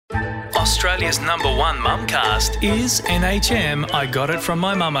Australia's #1 mumcast is NHM I Got It From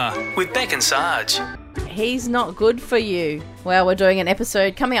My Mama with Beck and Sarge. He's not good for you. Well, we're doing an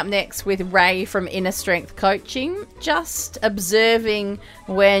episode coming up next with Ray from Inner Strength Coaching, just observing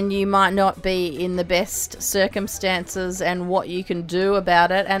when you might not be in the best circumstances and what you can do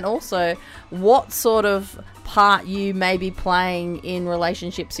about it, and also what sort of part you may be playing in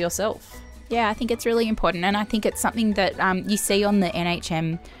relationships yourself. Yeah, I think it's really important, and I think it's something that you see on the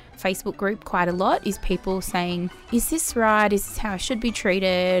NHM Facebook group quite a lot, is people saying, is this right? Is this how I should be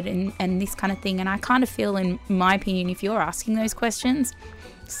treated? And this kind of thing. And I kind of feel, in my opinion, if you're asking those questions,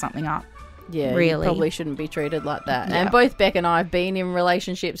 something up. Yeah, really. You probably shouldn't be treated like that. Yeah. And both Beck and I have been in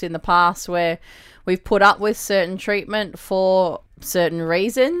relationships in the past where we've put up with certain treatment for certain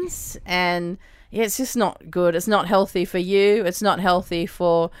reasons, and yeah, it's just not good. It's not healthy for you. It's not healthy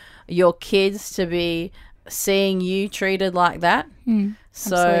for your kids to be seeing you treated like that.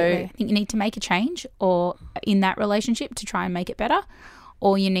 So Absolutely. I think you need to make a change or in that relationship to try and make it better,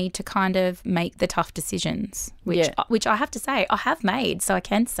 or you need to kind of make the tough decisions, which I have to say I have made. So I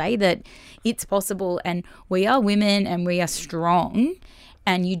can say that it's possible, and we are women and we are strong,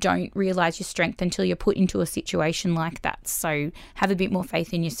 and you don't realise your strength until you're put into a situation like that. So have a bit more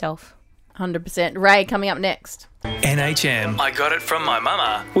faith in yourself. 100%. Ray, coming up next. NHM I Got It From My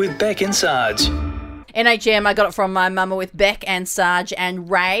Mama with Beck and Sarge. NHM, I Got It From My Mama with Beck and Sarge and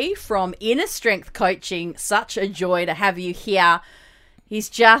Ray from Inner Strength Coaching. Such a joy to have you here. He's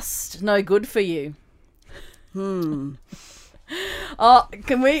just no good for you. Oh,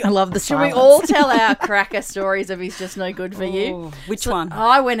 can we? I love the Should silence. we all tell our cracker stories of he's just no good for you? Oh, which one?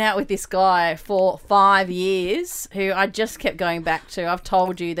 I went out with this guy for 5 years who I just kept going back to. I've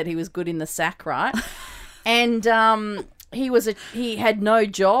told you that he was good in the sack, right? And he had no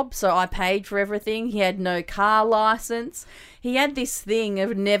job, so I paid for everything. He had no car license. He had this thing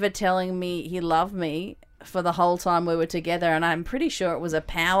of never telling me he loved me for the whole time we were together, and I'm pretty sure it was a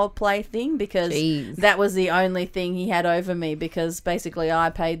power play thing, because that was the only thing he had over me, because basically I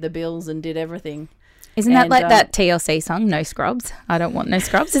paid the bills and did everything. Isn't that like that TLC song, No Scrubs? I don't want no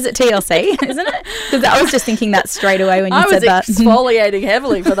scrubs. Is it TLC, isn't it? Because I was just thinking that straight away when you said that. I was exfoliating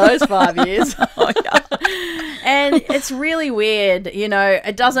heavily for those 5 years. And it's really weird, you know,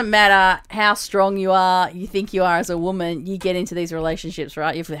 it doesn't matter how strong you think you are as a woman, you get into these relationships,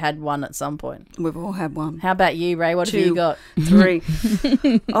 right? You've had one at some point. We've all had one. How about you, Ray? What have you got? 3.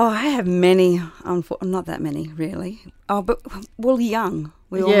 Oh, I have many. Not that many, really. Oh, but we're young.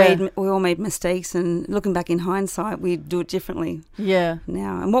 We all made mistakes, and looking back in hindsight, we do it differently. Yeah.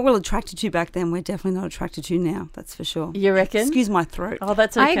 Now, and what we were attracted to back then, we're definitely not attracted to now. That's for sure. You reckon? Excuse my throat. Oh,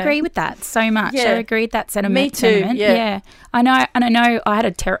 that's okay. I agree with that so much. Yeah. I agree with that sentiment. Me too. Yeah. I know, and I know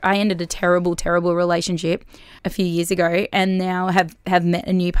I ended a terrible relationship a few years ago, and now have met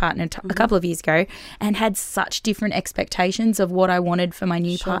a new partner a couple of years ago, and had such different expectations of what I wanted for my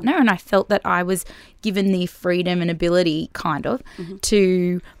new partner, and I felt that I was given the freedom and ability kind of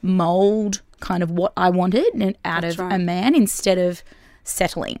to mould kind of what I wanted out of a man, instead of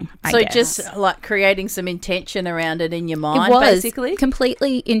settling, I guess. Just like creating some intention around it in your mind, it was basically?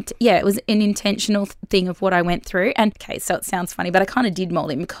 completely, it was an intentional thing of what I went through. And okay, so it sounds funny, but I kind of did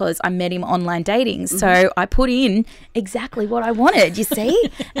mold him because I met him online dating. So I put in exactly what I wanted, you see?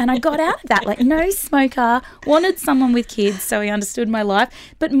 And I got out of that, like no smoker, wanted someone with kids so he understood my life,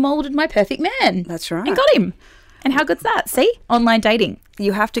 but molded my perfect man. That's right. And got him. And how good's that? See? Online dating.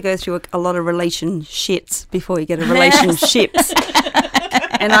 You have to go through a lot of relationships before you get a relationships.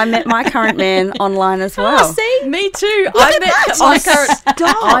 And I met my current man online as well. Oh, see? Me too.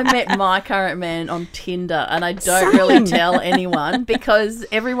 I met my current man on Tinder, and I don't really tell anyone, because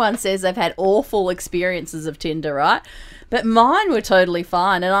everyone says they've had awful experiences of Tinder, right? But mine were totally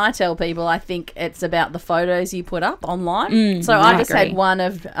fine, and I tell people I think it's about the photos you put up online. So I just had one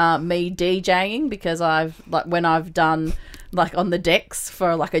of me DJing, because when I've done like on the decks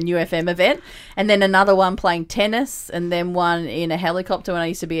for like a New FM event, and then another one playing tennis, and then one in a helicopter when I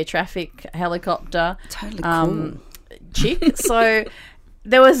used to be a traffic helicopter Totally cool. chick. So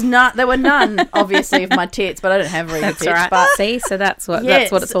there were none, obviously, of my tits, but I don't have really tits. Right. But see, so that's what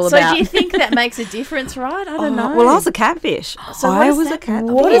it's all about. So do you think that makes a difference, right? I don't know. Well, I was a catfish. So I was a catfish.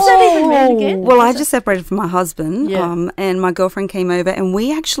 What does that even mean again? Well, I just separated from my husband, Yeah. and my girlfriend came over, and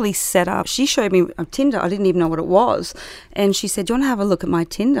we actually set up. She showed me Tinder. I didn't even know what it was, and she said, "Do you want to have a look at my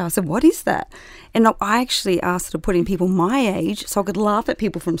Tinder?" I said, "What is that?" And I actually asked her to put in people my age, so I could laugh at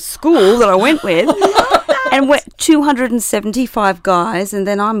people from school that I went with. And we're 275 guys, and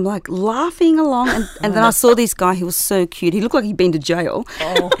then I'm like laughing along, and then I saw this guy. He was so cute. He looked like he'd been to jail.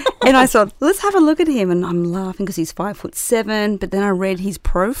 And I thought, let's have a look at him. And I'm laughing because he's 5'7", but then I read his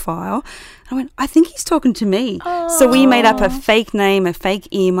profile. I went, I think he's talking to me. So we made up a fake name, a fake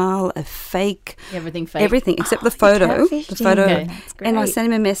email, a fake... Everything fake. Everything except the photo. catfished The photo. him. That's And I great. sent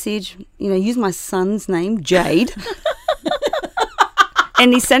him a message, use my son's name, Jade.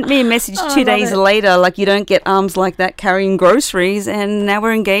 And he sent me a message 2 days later, like, you don't get arms like that carrying groceries. And now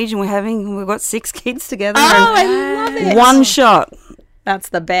we're engaged and we've got 6 kids together. I love it. One shot. That's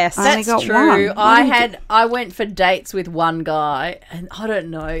the best. I only That's got true. one. I went for dates with one guy, and I don't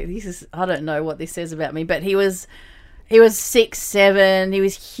know what this says about me, but he was 6'7", he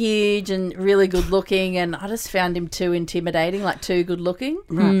was huge and really good looking, and I just found him too intimidating, like too good looking.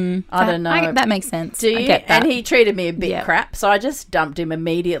 I don't know. That makes sense. Do you? I get that. And he treated me a bit Yeah. crap, so I just dumped him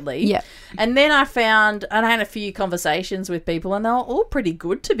immediately. Yeah. And then I had a few conversations with people, and they were all pretty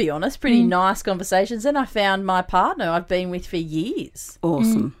good, to be honest, pretty nice conversations. Then I found my partner I've been with for years.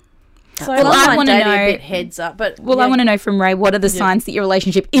 Awesome. So Well, I I wanna dated know- a bit heads up, but Well, I want to know from Ray, what are the signs that your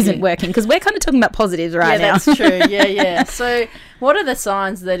relationship isn't working? Because we're kind of talking about positives right now. that's true. Yeah. So, what are the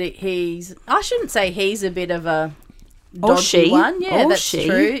signs that he's? I shouldn't say he's a bit of a Or dodgy she. one. Yeah, Or that's she.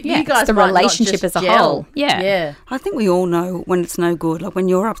 true. Yeah, you guys it's the might not relationship just as a gel. whole. Yeah. I think we all know when it's no good, like when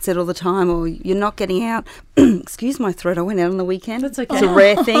you're upset all the time or you're not getting out. Excuse my throat, I went out on the weekend. That's okay. It's a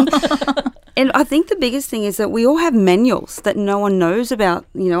rare thing. And I think the biggest thing is that we all have manuals that no one knows about.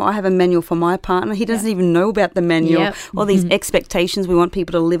 I have a manual for my partner. He doesn't even know about the manual. Yep. All these expectations we want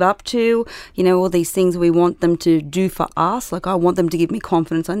people to live up to, all these things we want them to do for us. Like, I want them to give me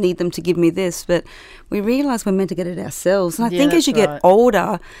confidence. I need them to give me this. But we realise we're meant to get it ourselves. And I think as you that's get right.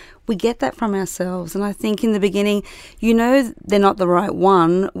 older, we get that from ourselves. And I think in the beginning, they're not the right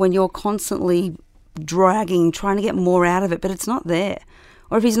one when you're constantly dragging, trying to get more out of it, but it's not there.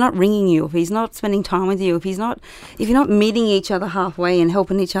 Or if he's not ringing you, if he's not spending time with you, if you're not meeting each other halfway and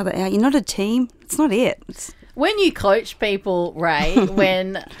helping each other out, you're not a team. It's not it. When you coach people, Ray,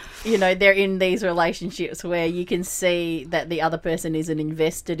 when they're in these relationships where you can see that the other person isn't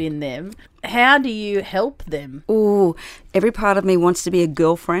invested in them, how do you help them? Oh, every part of me wants to be a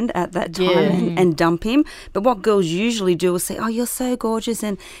girlfriend at that time and dump him. But what girls usually do is say, oh, you're so gorgeous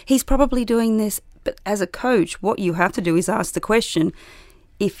and he's probably doing this. But as a coach, what you have to do is ask the question,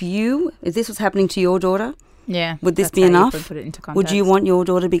 if this was happening to your daughter, Yeah. would this that's be how you enough? can put it into Would you context. want your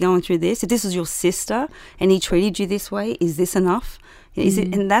daughter to be going through this? If this was your sister and he treated you this way, is this enough? Is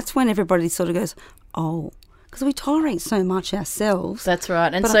it? And that's when everybody sort of goes, oh, because we tolerate so much ourselves. That's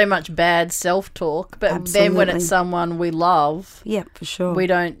right. And But so much bad self-talk. But then when Absolutely. it's someone we love, Yeah, for sure. we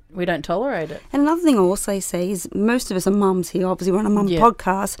don't tolerate it. And another thing I also say is most of us are mums here, obviously we're on a mum Yeah.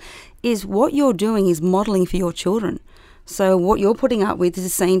 podcast, is what you're doing is modelling for your children. So what you're putting up with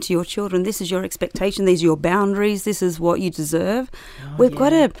is saying to your children, this is your expectation, these are your boundaries, this is what you deserve. We've got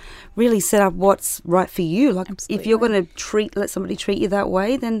to really set up what's right for you. Like if you're going to let somebody treat you that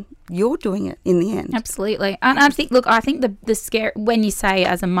way, then you're doing it in the end. Absolutely. And I think the scare when you say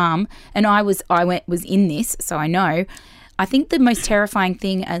as a mum, and I was in this, so I know, I think the most terrifying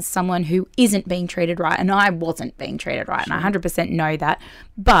thing as someone who isn't being treated right, and I wasn't being treated right, and I 100% know that,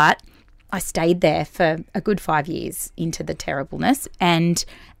 but I stayed there for a good 5 years into the terribleness, and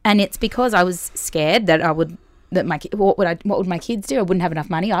it's because I was scared that what would my kids do? I wouldn't have enough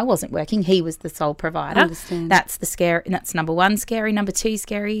money. I wasn't working. He was the sole provider. Understand. That's the scare. And that's number one scary. Number two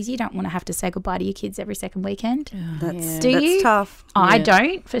scary is you don't want to have to say goodbye to your kids every second weekend. That's you? tough. I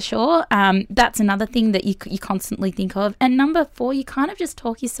don't, for sure. That's another thing that you constantly think of. And number four, you kind of just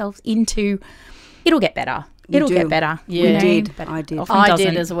talk yourself into it'll get better. It'll do. get better. Yeah. you know, did. but I it did. often I doesn't.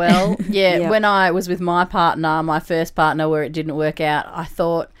 did as well. Yeah, Yeah. when I was with my partner, my first partner, where it didn't work out, I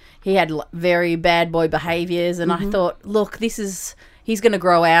thought he had very bad boy behaviours, and I thought, look, he's going to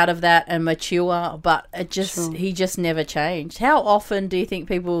grow out of that and mature, but he just never changed. How often do you think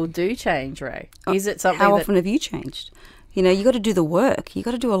people do change, Ray? Is it something How that often have you changed? You got to do the work. You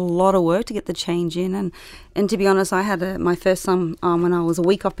got to do a lot of work to get the change in. And to be honest, I had my first son when I was a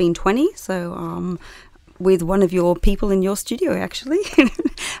week off being 20. So with one of your people in your studio, actually.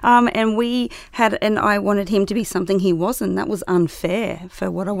 And I wanted him to be something he wasn't. That was unfair for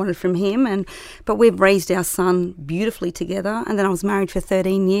what I wanted from him. But we've raised our son beautifully together. And then I was married for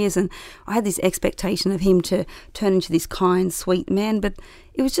 13 years, and I had this expectation of him to turn into this kind, sweet man. But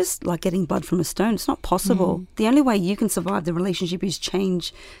it was just like getting blood from a stone. It's not possible. The only way you can survive the relationship is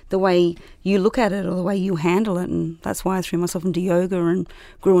change the way you look at it or the way you handle it. And that's why I threw myself into yoga and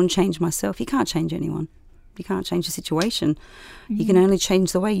grew and changed myself. You can't change anyone. You can't change the situation. You can only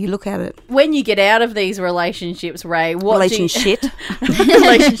change the way you look at it. when you get out of these relationships, Ray, Relationship.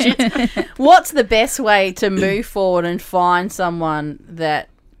 relationships, what's the best way to move forward and find someone that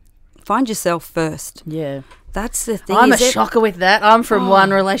find yourself first. Yeah. That's the thing. I'm a is it- shocker with that. I'm from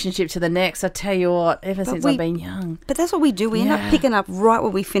one relationship to the next. I tell you what, ever since I've been young. But that's what we do. We end up picking up right where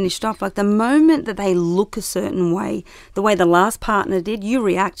we finished off. Like the moment that they look a certain way, the way the last partner did, you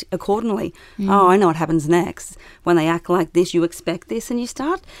react accordingly. Oh, I know what happens next. When they act like this, you expect this, and you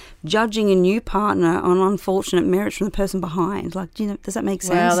start judging a new partner on unfortunate merits from the person behind. Like, does that make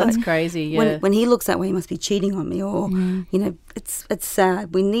sense? Wow, that's Like, crazy. Yeah. when he looks that way, he must be cheating on me, or it's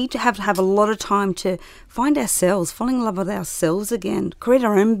sad. We need to have a lot of time to find ourselves, fall in love with ourselves again, create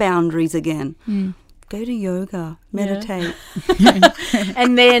our own boundaries again. Go to yoga, meditate.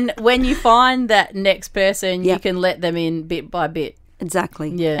 And then when you find that next person, you Yep. can let them in bit by bit. Exactly.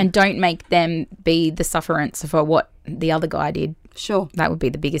 Yeah. And don't make them be the sufferance for what the other guy did. Sure. That would be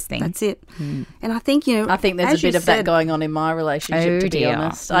the biggest thing. That's it. And I think, I think there's as a bit you of that said- going on in my relationship, Oh, to be dear.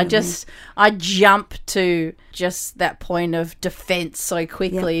 honest. I jump to just that point of defense so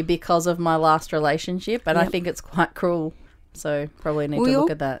quickly because of my last relationship, and I Yep. think it's quite cruel. So probably need We to all-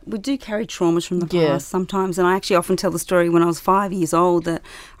 look at that. We do carry traumas from the Yeah. past sometimes, and I actually often tell the story when I was 5 years old that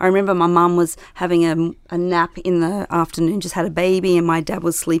I remember my mum was having a nap in the afternoon, just had a baby, and my dad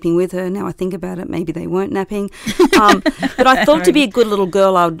was sleeping with her. Now I think about it, maybe they weren't napping. But I thought to be a good little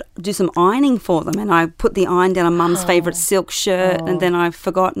girl, I would do some ironing for them, and I put the iron down on mum's favourite silk shirt, and then I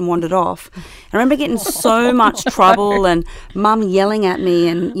forgot and wandered off. I remember getting so much trouble and mum yelling at me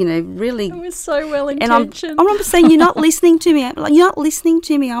and, really... It was so well And I intentioned. remember saying, "You're not listening to me. Like, you're not listening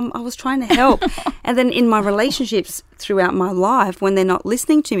to me. I was trying to help." And then in my relationships throughout my life, when they're not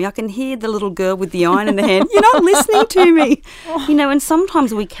listening to me, I can hear the little girl with the iron in the hand. "You're not listening to me." And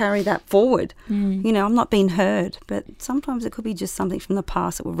sometimes we carry that forward. I'm not being heard, but sometimes it could be just something from the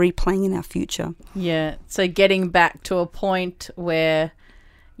past that we're replaying in our future. Yeah. So getting back to a point where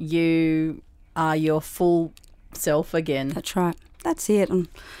you are your full self again. That's right. That's it. And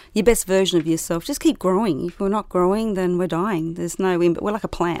your best version of yourself. Just keep growing. If we're not growing, then we're dying. We're like a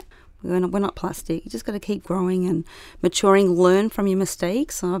plant. We're not plastic. You just got to keep growing and maturing. Learn from your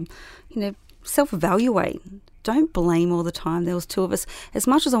mistakes. Self-evaluate. Don't blame all the time. There was two of us. As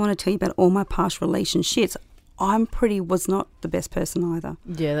much as I want to tell you about all my past relationships, was not the best person either.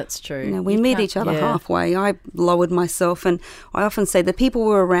 Yeah, that's true. We meet each other halfway. I lowered myself, and I often say the people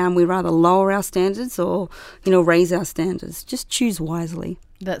we're around, we rather lower our standards or, raise our standards. Just choose wisely.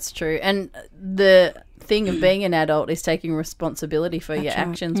 That's true. And the thing of being an adult is taking responsibility for your right.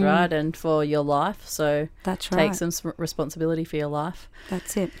 actions, right? And for your life. So That's right. take some responsibility for your life.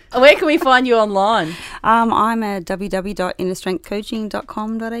 That's it. Where can we find you online? I'm at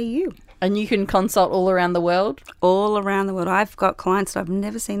www.innerstrengthcoaching.com.au. And you can consult all around the world. All around the world. I've got clients that I've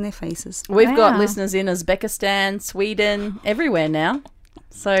never seen their faces. We've got Wow. listeners in Uzbekistan, Sweden, everywhere now.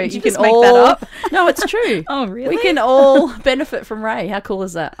 So Did you can just make all that up? No, it's true. Oh, really? We can all benefit from Ray. How cool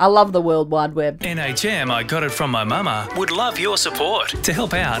is that? I love the World Wide Web. NHM I Got It From My Mama would love your support. To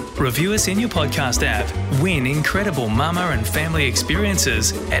help out, review us in your podcast app. Win incredible mama and family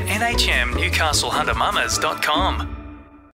experiences at nhmnewcastlehuntermamas.com.